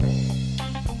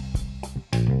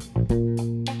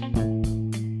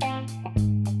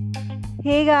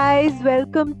Hey guys,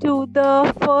 welcome to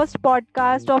the first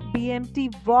podcast of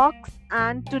BMT Vox.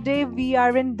 And today we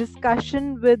are in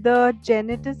discussion with a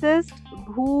geneticist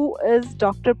who is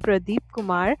Dr. Pradeep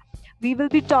Kumar. We will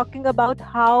be talking about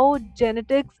how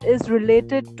genetics is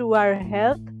related to our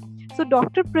health. So,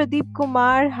 Dr. Pradeep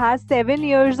Kumar has 7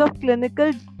 years of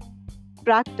clinical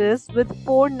practice with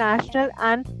four national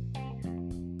and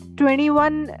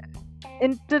 21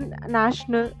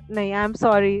 international. No, I'm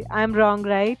sorry, I'm wrong,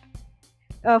 right?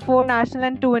 Four national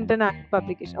and two international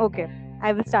publications. Okay,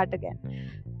 I will start again.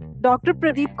 Dr.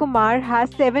 Pradeep Kumar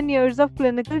has 7 years of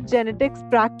clinical genetics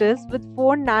practice with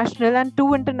four national and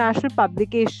two international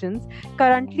publications.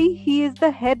 Currently, he is the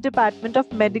head department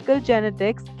of medical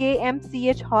genetics,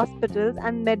 KMCH Hospitals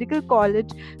and Medical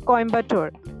College, Coimbatore.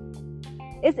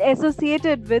 Is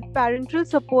associated with parental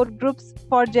support groups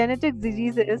for genetic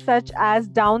diseases such as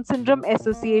Down Syndrome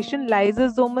Association,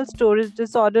 Lysosomal Storage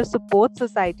Disorder Support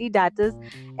Society, that is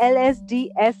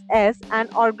LSDSS,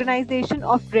 and Organization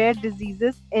of Rare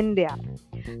Diseases India.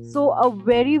 So, a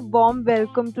very warm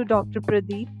welcome to Dr.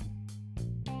 Pradeep.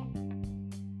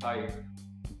 Hi,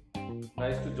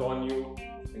 nice to join you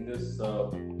in this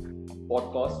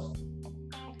podcast.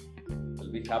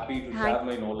 I'll be happy to Hi. share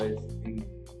my knowledge in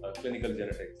clinical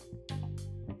genetics.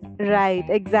 Right,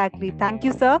 exactly. Thank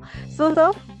you, sir. So,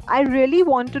 sir, I really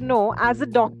want to know as a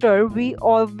doctor, we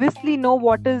obviously know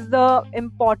what is the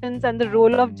importance and the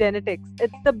role of genetics.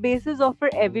 It's the basis of our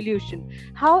evolution.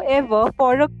 However,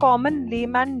 for a common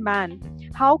layman man,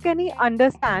 how can he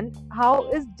understand how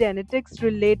is genetics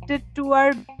related to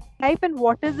our life and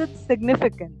what is its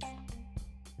significance?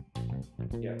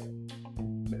 Yeah,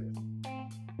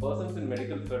 persons in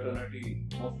medical fraternity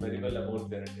know very well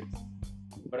about genetics,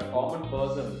 but a common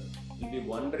person will be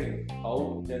wondering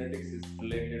how genetics is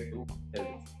related to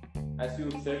health. As you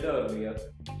said earlier,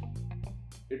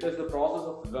 it is the process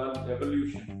of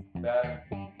evolution where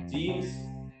genes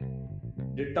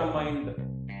determine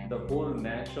the whole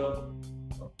nature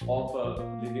of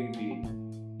a living being.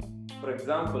 For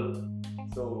example,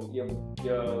 so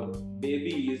your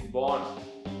baby is born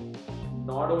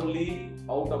not only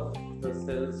out of the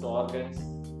cells, organs,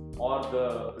 or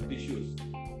the tissues.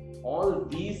 All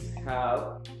these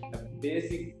have a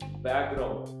basic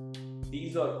background.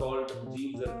 These are called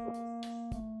genes and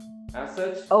chromosomes. As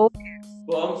such, Oh,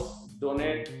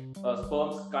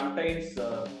 sperms contains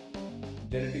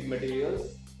genetic materials,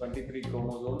 23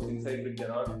 chromosomes, inside which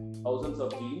there are thousands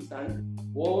of genes, and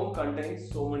ovum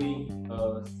contains so many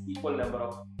equal number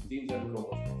of genes and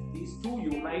chromosomes. These two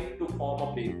unite to form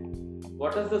a baby.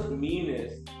 What does this mean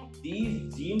is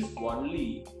these genes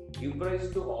only give rise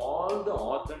to all the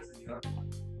organs in your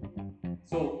body.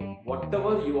 So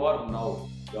whatever you are now,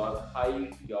 your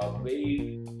height, your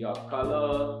weight, your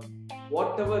color,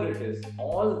 whatever it is,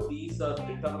 all these are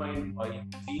determined by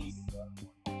genes in your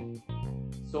body.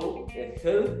 So a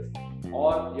health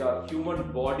or your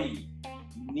human body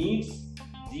needs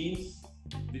genes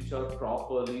which are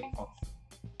properly functioning.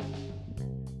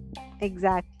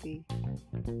 exactly.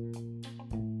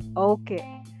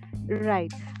 Okay.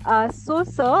 Right. So,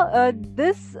 sir,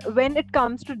 this when it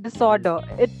comes to disorder,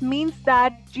 it means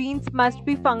that genes must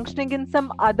be functioning in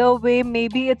some other way.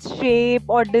 Maybe its shape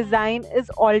or design is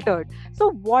altered.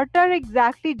 So, what are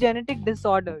exactly genetic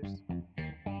disorders?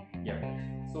 Yeah.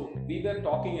 So we were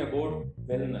talking about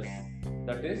wellness.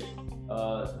 That is,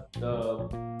 the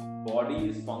body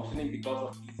is functioning because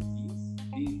of these genes.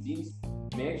 These genes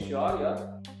make sure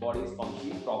your body is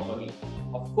functioning properly.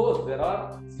 Of course, there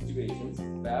are situations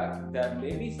where there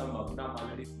may be some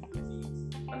abnormalities in the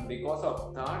genes, and because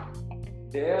of that,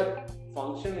 their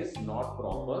function is not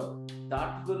proper.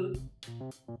 That will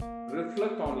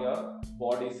reflect on your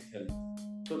body's health.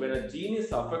 So when a gene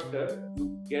is affected,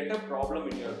 you get a problem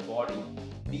in your body.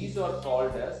 These are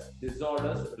called as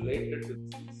disorders related to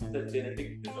genes, the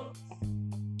genetic disorders.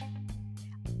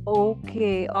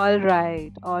 Okay. All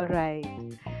right. All right.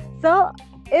 So,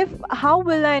 if how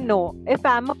will I know if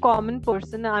I'm a common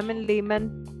person, I'm a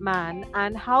layman man,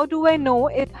 and how do I know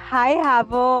if I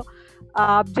have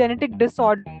a genetic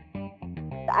disorder?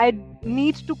 I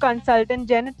need to consult a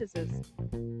geneticist.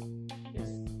 Yes.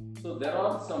 So there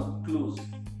are some clues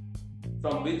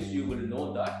from which you will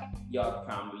know that your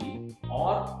family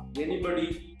or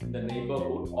anybody in the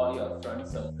neighborhood or your friend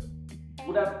circle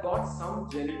would have got some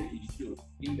genetic issues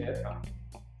in their family.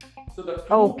 So the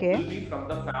clue Okay. will be from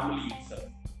the family itself.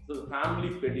 So the family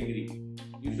pedigree.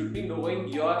 You should be knowing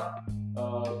your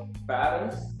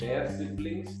parents, their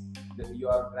siblings,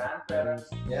 your grandparents,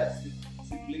 their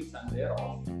siblings, and their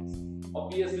offspring.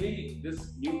 Obviously,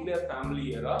 this nuclear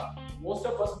family era, most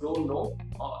of us don't know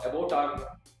about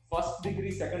our first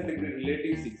degree, second degree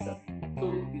relatives itself.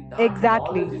 So that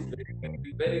Exactly. knowledge is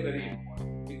very, very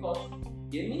important, because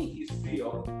any history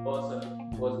of a person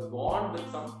was born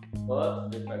with some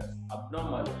birth defects,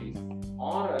 abnormalities,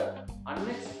 or an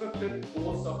unexpected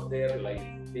course of their life,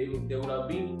 they would have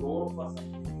been prone for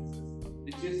some diseases,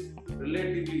 which is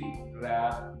relatively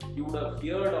rare. You would have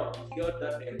heard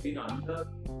that they have been under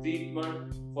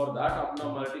treatment for that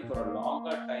abnormality for a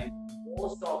longer time,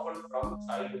 most often from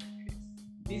childhood days.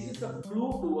 This is a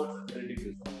clue towards a genetic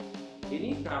disorder.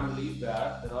 Any family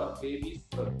where there are babies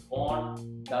who were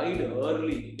born, died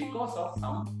early because of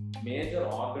some major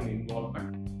organ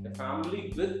involvement, a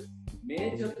family with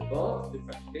major birth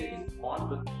defects, babies born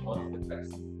with birth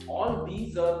defects, all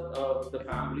these are the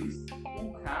families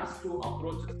who has to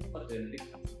approach us for genetic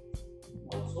consultation.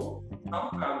 Also, some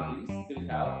families will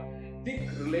have thick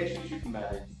relationship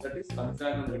marriage, that is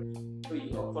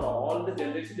consanguinity. So for all the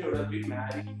generations they would have been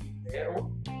married in their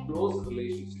own close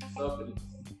relationship circles.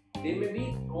 They may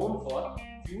be prone for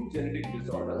few genetic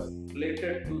disorders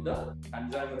related to the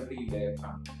consanguinity in their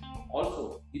family.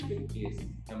 Also, if in case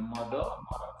a mother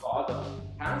or a father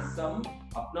has some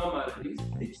abnormalities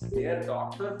which their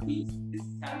doctor feels this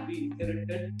can be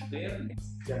inherited to their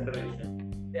next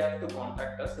generation, they have to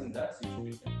contact us in that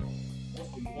situation.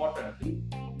 Most importantly,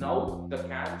 now the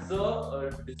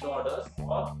cancer disorders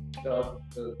are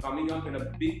coming up in a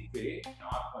big way in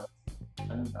our country,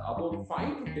 and about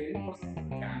 5 to 10% of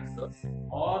cancers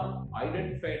are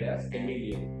identified as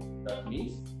familial. That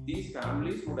means these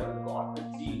families would have got the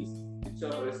genes which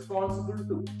are responsible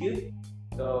to give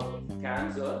the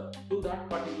cancer to that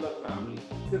particular family.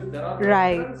 So if there are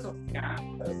Right.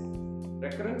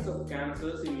 recurrence of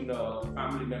cancers in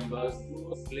family members,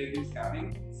 those ladies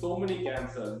having so many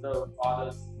cancers, the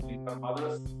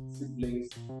mother's siblings,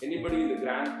 anybody, the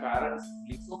grandparents,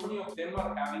 so many of them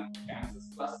are having cancers,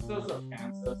 clusters of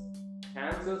cancers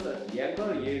at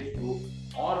younger age group,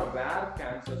 or rare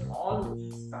cancers. All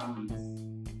these families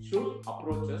should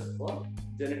approach us for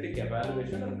genetic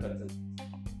evaluation and consultation.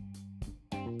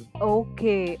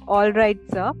 Okay, all right,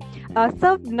 sir.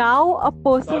 So now a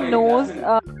person Sorry, knows.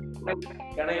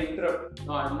 can I interrupt?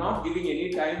 No, I'm not giving any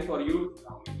time for you to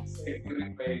come inside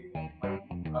during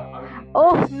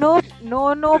Oh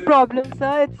no problem,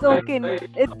 sir. It's okay.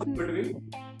 It's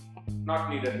not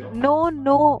needed. No.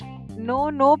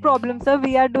 No problem, sir.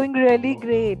 We are doing really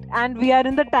great, and we are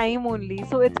in the time only,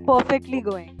 so it's perfectly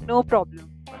going. No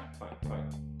problem. Fine.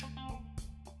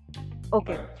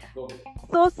 Okay. Fine.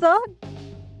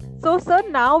 So, sir,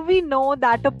 now we know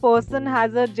that a person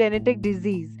has a genetic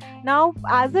disease. Now,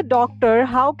 as a doctor,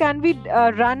 how can we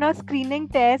run a screening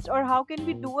test, or how can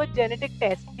we do a genetic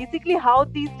test? Basically, how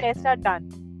these tests are done.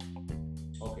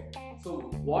 Okay. So,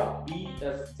 what we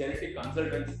as genetic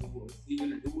consultants do is we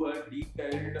will do a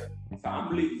detailed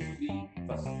family history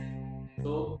first.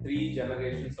 So 3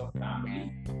 generations of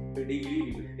family pedigree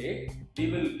we will take. We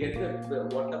will get the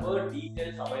whatever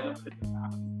details available in the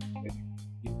family.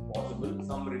 If possible,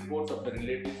 some reports of the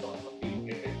relatives also will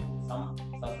get it. Some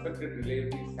suspected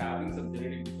relatives having some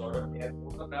genetic disorder, their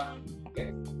photographs will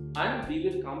get. And we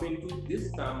will come into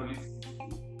this family's history.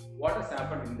 What has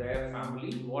happened in their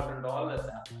family, what and all has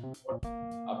happened, what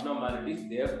abnormalities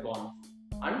they have gone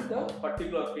through, and the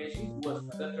particular patient who was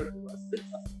presented to us with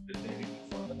suspected genetic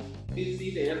disorder. We'll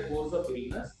see their course of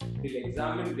illness, we'll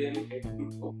examine them head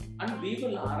to toe, and we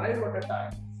will arrive at a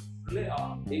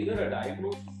diagnosis, either a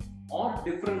diagnosis or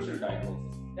differential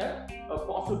diagnosis. There are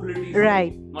possibilities,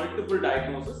 right? Multiple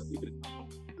diagnoses.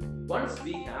 Once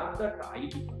we have that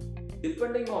idea,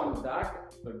 depending on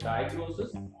that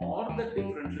diagnosis or the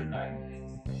differential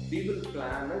diagnosis, we will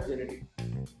plan a genetic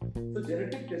testing. So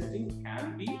genetic testing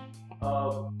can be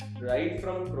right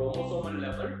from chromosomal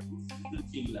level to single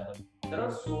gene level. There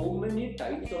are so many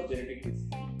types of genetic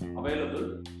testing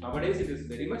available. Nowadays it is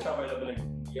very much available in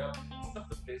India. Most of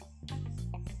the places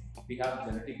we have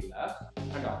genetic labs,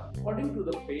 and according to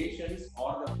the patients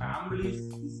or the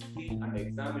family's history and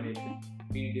examination,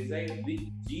 we decide which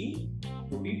gene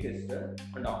to be tested,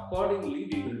 and accordingly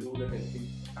we will do the testing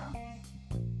for families.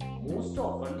 Most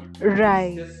often,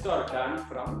 right, these tests are done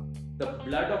from the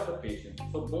blood of the patient.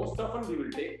 So most often we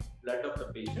will take blood of the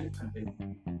patient, and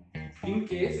then in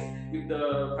case if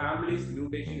the family's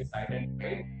mutation is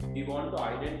identified, we want to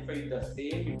identify the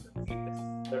same in the fetus,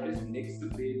 that is next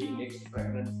baby, next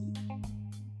pregnancy.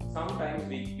 Sometimes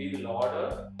we will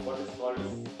order what is called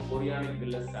chorionic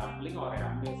villus sampling or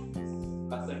amniocentesis,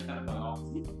 placenta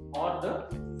biopsy, or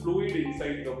the fluid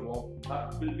inside the womb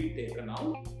that will be taken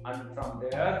out, and from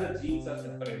there the genes are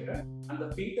separated, and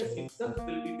the fetus itself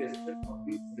will be tested for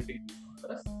these genetic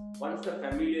disorders. Once the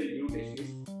familial mutation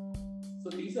is So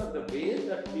these are the ways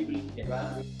that we will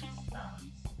evaluate these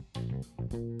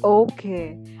families.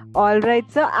 Okay. All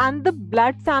right, sir. And the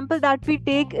blood sample that we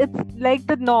take, it's like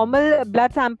the normal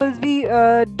blood samples we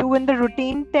do in the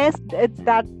routine test. It's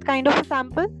that kind of a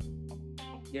sample?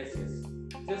 Yes, yes.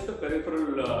 Just a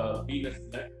peripheral venous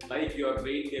blood, like your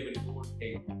vein, they will go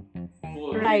take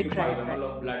 3 Right, to 5 right, ml right.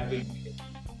 of blood will be taken.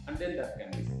 And then that can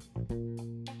be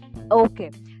seen.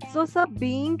 Okay. So, sir,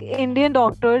 being Indian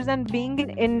doctors and being in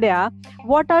India,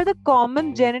 what are the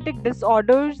common genetic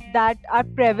disorders that are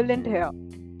prevalent here?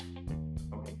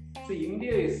 Okay. So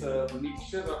India is a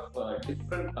mixture of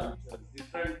different cultures,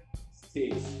 different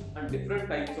states, and different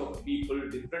types of people,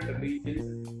 different regions,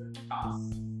 and different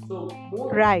castes. So more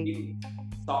Right. in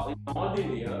North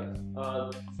India,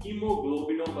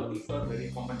 hemoglobinopathies are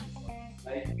very common disorders,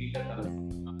 like beta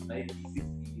thalassemia, like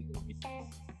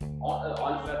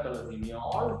alpha thalassemia.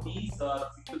 All these are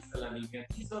sickle cell anemia.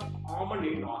 These are common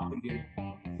in North India.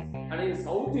 And in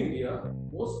South India,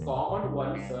 most common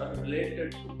ones are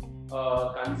related to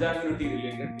consanguinity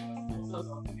related because most of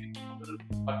South Indian people,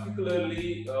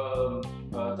 particularly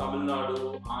Tamil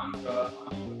Nadu, Andhra,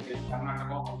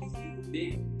 Karnataka, all these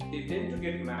people, they tend to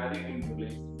get married in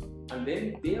relations. And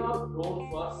then they are prone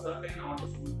for certain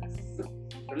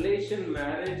autosomal relation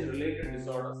marriage related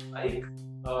disorders like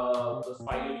the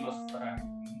spinal muscular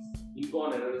atrophies,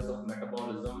 econ errors of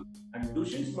metabolism, and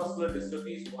Duchenne's muscular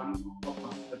dystrophy is one group of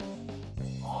muscular dystrophies which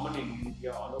is common in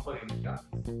India, all over India.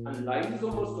 And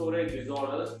lysosomal storage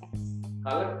disorders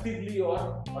collectively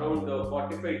are around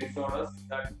 45 disorders in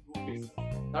that group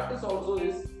itself. That is also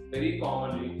is very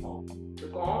commonly found. The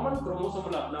common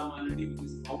chromosomal abnormality which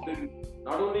is found in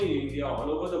not only in India, all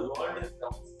over the world is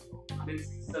Down syndrome. I mean,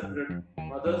 600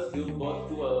 mothers give birth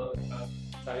to a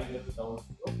child with Down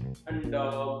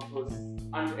syndrome,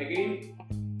 and again,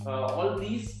 all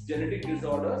these genetic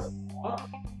disorders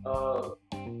are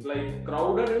like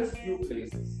crowded in few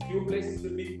places. Few places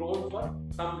will be prone for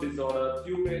some disorder.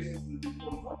 Few places will be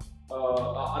prone for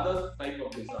other type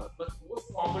of disorder. But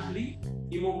most commonly,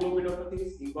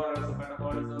 hemoglobinopathies, intolerance of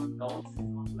metabolism, Down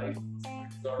syndrome, life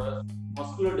disorders,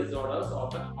 muscular disorders are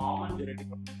the common genetic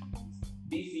abnormalities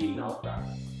we see in our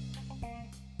practice.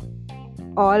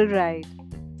 All right.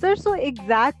 Sir, so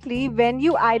exactly when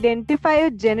you identify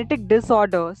a genetic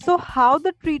disorder, so how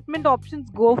the treatment options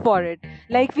go for it?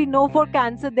 Like we know for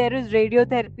cancer, there is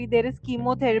radiotherapy, there is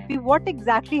chemotherapy. What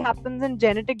exactly happens in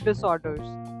genetic disorders?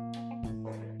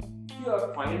 If you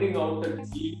are finding out a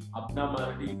gene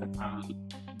abnormality in the family,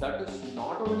 that is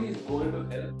not only is going to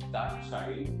help that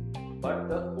child, but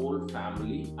the whole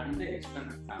family and the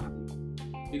extended family.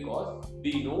 Because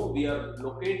we know we are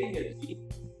locating a gene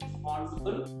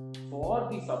responsible for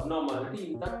this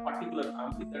abnormality in that particular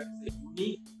family. That is a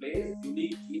unique place,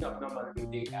 unique gene abnormality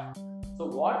they have. So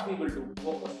what we will do,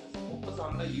 focus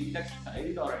on the index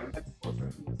child or index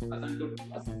person who is presented to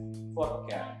us for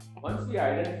care. Once we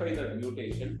identify the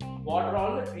mutation, what are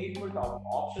all the treatment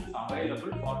options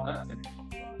available for that genetic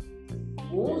disorder?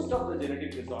 Most of the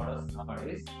genetic disorders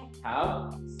nowadays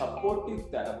have supportive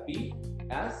therapy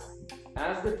as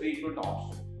the treatment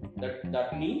option.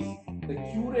 That means the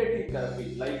curative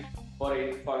therapy, like for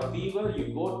a fever,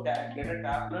 you go get a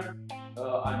tablet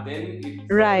and then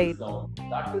it Right. settles down.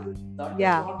 That is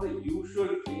Yeah. not the usual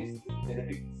case with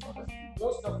genetic disorders.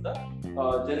 Most of the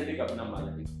genetic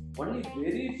abnormalities. Only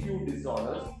very few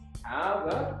disorders have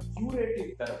a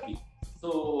curative therapy.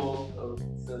 So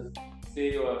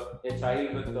say a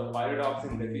child with a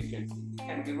pyridoxine deficiency, we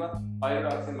can give a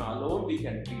pyridoxine alone, we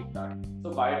can treat that.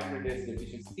 So biotinidase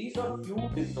deficiency. These are few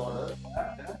disorders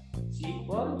that are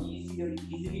cheaper,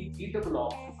 easily treatable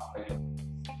options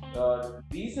available.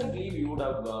 Recently, we would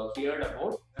have heard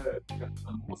about the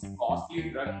most costly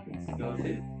drug in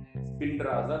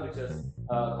Spinraza, which has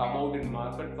come out in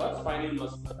market for spinal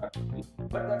muscular atrophy.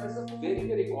 But that is a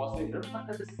very costly drug, but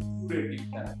that is a curative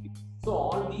therapy. So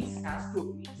all these has to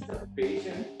reach the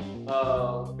patient.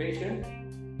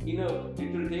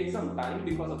 It will take some time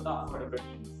because of the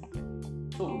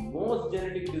affordability. So most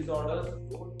genetic disorders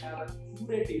don't have a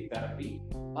curative therapy,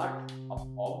 but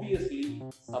obviously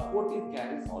supportive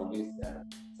care is always there.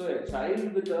 So a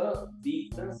child with a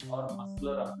weakness or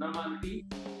muscular abnormality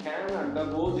can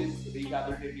undergo these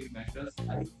rehabilitative measures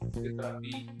like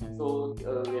physiotherapy. So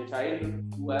a child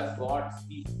who has got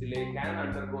speech delay can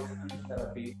undergo speech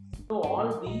therapy. So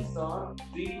all these are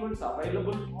treatments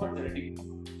available for genetic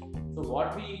disorders. So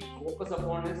what we focus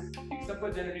upon is fix up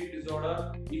a genetic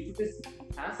disorder. If it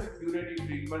has a curative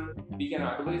treatment, we can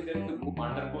advise them to go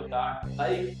undergo that,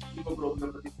 like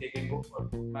hemoglobinopathy, they can go for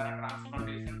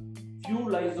paratransplantation. Few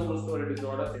lysosomal storage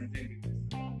disorders, enzyme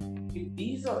replacement. If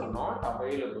these are not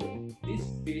available, this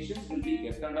patients will be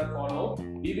kept under follow.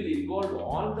 We will involve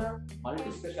all the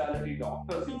multi-speciality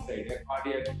doctors inside. A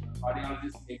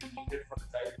cardiologist may be needed for the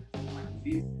child with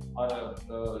disease, or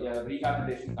a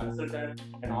rehabilitation consultant,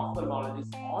 an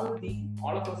ophthalmologist.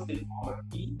 All of us will form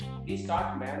a team. We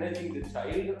start managing the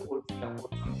child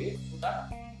way so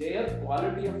that their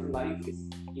quality of life is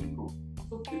improved.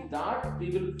 So with that, we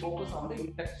will focus on the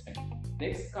intention.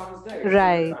 Next comes the extended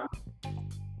Right.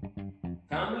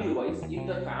 family wise. If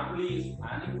the family is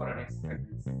planning for an next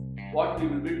pregnancy, what we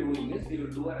will be doing is we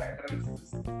will do a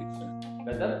recurrence prediction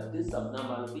whether this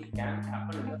abnormality can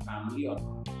happen in the family or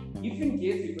not. If in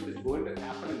case if it is going to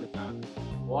happen in the family,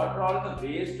 what are all the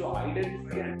ways to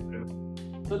identify and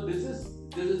prevent? So this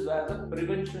is where the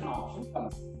prevention option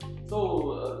comes.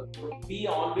 So we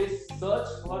always search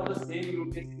for the same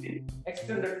mutation in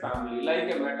extended family,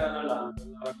 like a maternal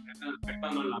uncle or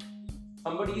paternal uncle.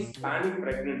 Somebody is planning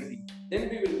pregnancy, then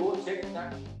we will go check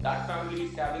that that family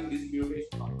is having this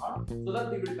mutation or not, so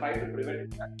that we will try to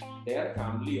prevent that their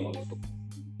family also.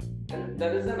 And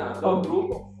there is another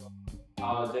group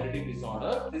of genetic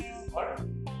disorder. This is called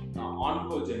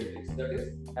oncogenetics. That is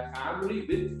a family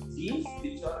with genes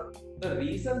which are the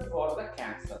reason for the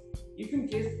cancer. If in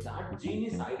case that gene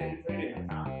is identified in a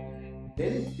family,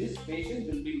 then this patient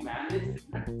will be managed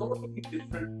in a totally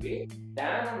different way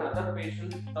than another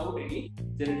patient without any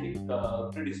genetic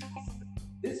predisposition.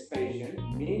 This patient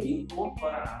may be prone for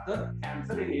another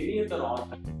cancer in any other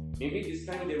organ. Maybe this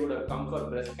time they would have come for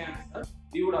breast cancer.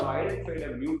 We would have identified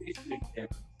a mutation in them.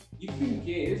 If in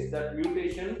case that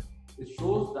mutation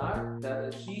shows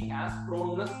that she has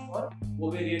proneness for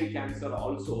ovarian cancer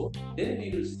also, then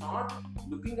we will start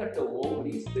looking at the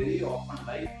ovaries very often,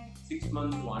 like 6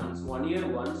 months once, 1 year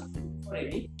once, for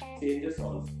any changes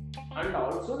also. And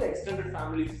also the extended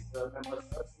family members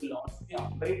will also be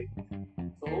applied.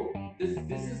 So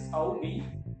this is how we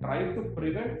try to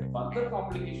prevent further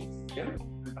complications here,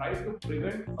 and try to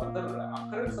prevent further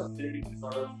occurrence of genetic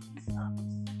disorders in these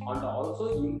families, and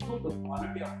also improve the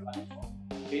quality of life of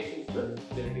patients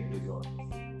with genetic disorders.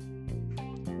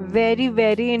 Very,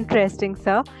 very interesting,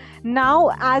 sir.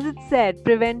 Now, as it said,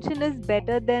 prevention is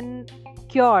better than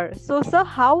cure. So, sir,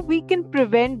 how we can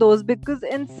prevent those? Because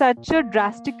in such a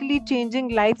drastically changing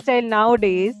lifestyle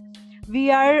nowadays, we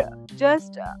are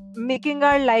just making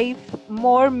our life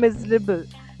more miserable.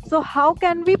 So, how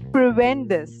can we prevent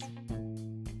this?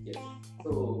 Yes.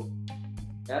 So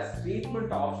as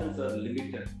treatment options are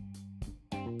limited,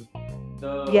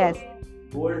 the Yes.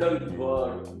 golden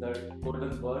words that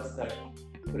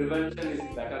prevention is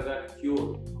better than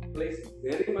cure applies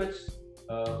very much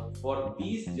for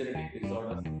these genetic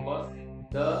disorders, because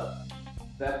the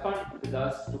weapon with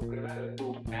us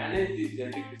to manage these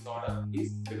genetic disorders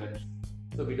is prevention.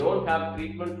 So we don't have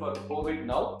treatment for COVID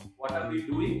now. What are we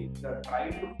doing? We are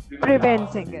trying to prevent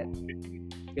Preventing ourselves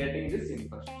it. getting this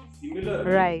infection.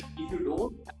 Similarly, Right. if you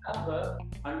don't have a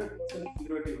 100%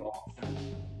 curative option,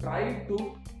 try to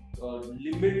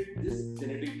limit this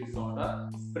genetic disorder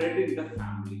spread in the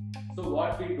family. So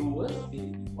what we do is,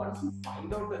 once you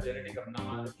find out the genetic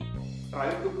abnormality, try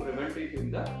to prevent it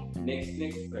in the next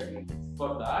pregnancy. For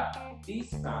that, these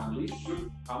families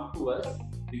should come to us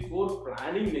before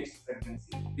planning next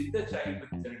pregnancy with the child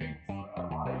with genetic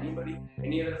disorder, or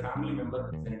any other family member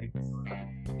with genetic disorder.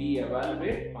 We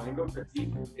evaluate, find out the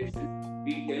gene mutation.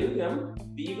 We tell them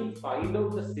we will find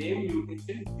out the same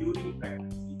mutation during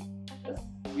pregnancy. Yes.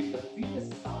 If the fetus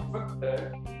is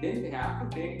affected, then they have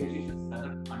to take decisions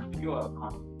whether to continue or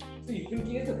not. So if in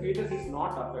case the fetus is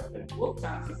not affected, both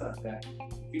chances are there.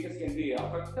 Fetus can be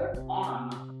affected or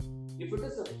unaffected. If it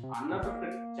is an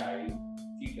unaffected child,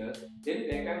 fetus, then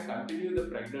they can continue the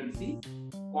pregnancy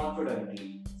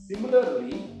confidently.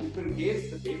 Similarly, if in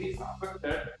case the baby is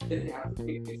affected, then they have to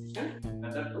take decision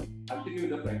whether to continue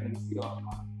the pregnancy or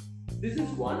not. This is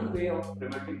one way of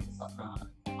preventing this abnormality.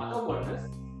 Other one is,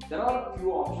 there are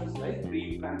few options like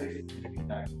pre-implantation genetic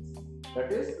diagnosis.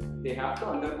 That is, they have to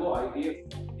undergo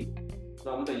IVF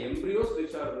from the embryos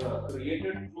which are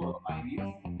created through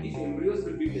IVF. These embryos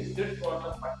will be tested for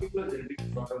the particular genetic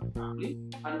disorder family,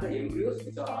 and the embryos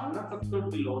which are unaffected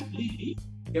will only be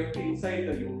kept inside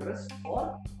the uterus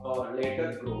for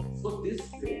later growth. So this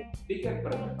way we can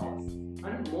prevent also.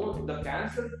 And more the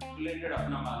cancer-related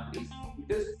abnormalities,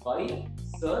 it is by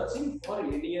searching for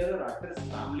any other at-risk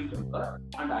family member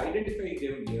and identifying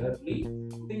them early,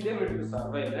 putting them into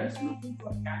surveillance, looking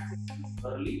for cancer cells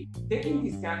early, taking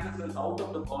these cancer cells out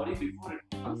of the body before it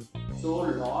becomes so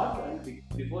large and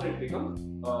before it becomes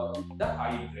the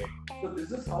high grade. So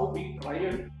this is how we try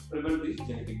and prevent these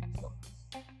genetic disorders.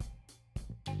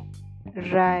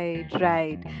 Right,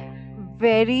 right.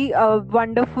 very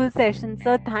wonderful session,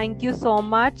 sir. Thank you so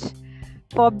much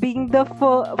for being the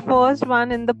first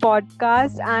one in the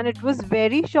podcast, and it was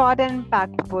very short and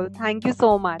impactful. Thank you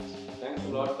so much. Thanks a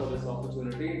lot for this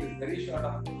opportunity. It is very short.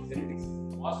 Of course, genetics is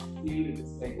a vast field. It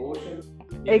is like ocean.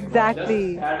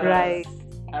 Exactly. Right.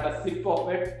 Had a sip of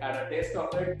it, had a taste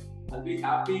of it. I'll be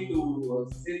happy to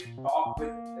talk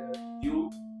with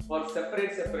you for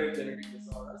separate genetic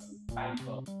disorders if time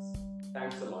permits.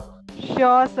 Thanks a lot.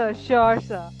 Sure, sir. Sure,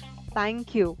 sir.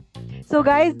 Thank you. So,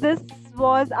 guys, this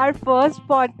was our first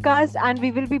podcast, and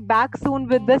we will be back soon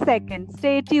with the second.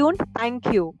 Stay tuned. Thank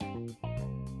you.